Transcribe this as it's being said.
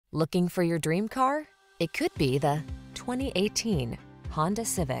Looking for your dream car? It could be the 2018 Honda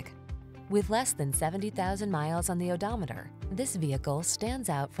Civic. With less than 70,000 miles on the odometer, this vehicle stands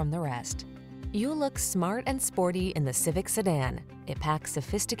out from the rest. You look smart and sporty in the Civic sedan. It packs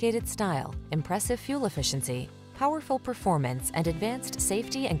sophisticated style, impressive fuel efficiency, powerful performance, and advanced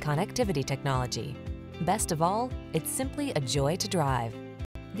safety and connectivity technology. Best of all, it's simply a joy to drive.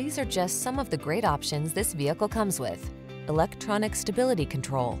 These are just some of the great options this vehicle comes with: electronic stability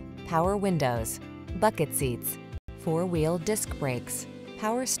control, power windows, bucket seats, four-wheel disc brakes,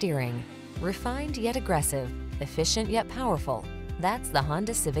 power steering. Refined yet aggressive, efficient yet powerful. That's the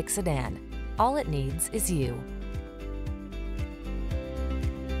Honda Civic sedan. All it needs is you.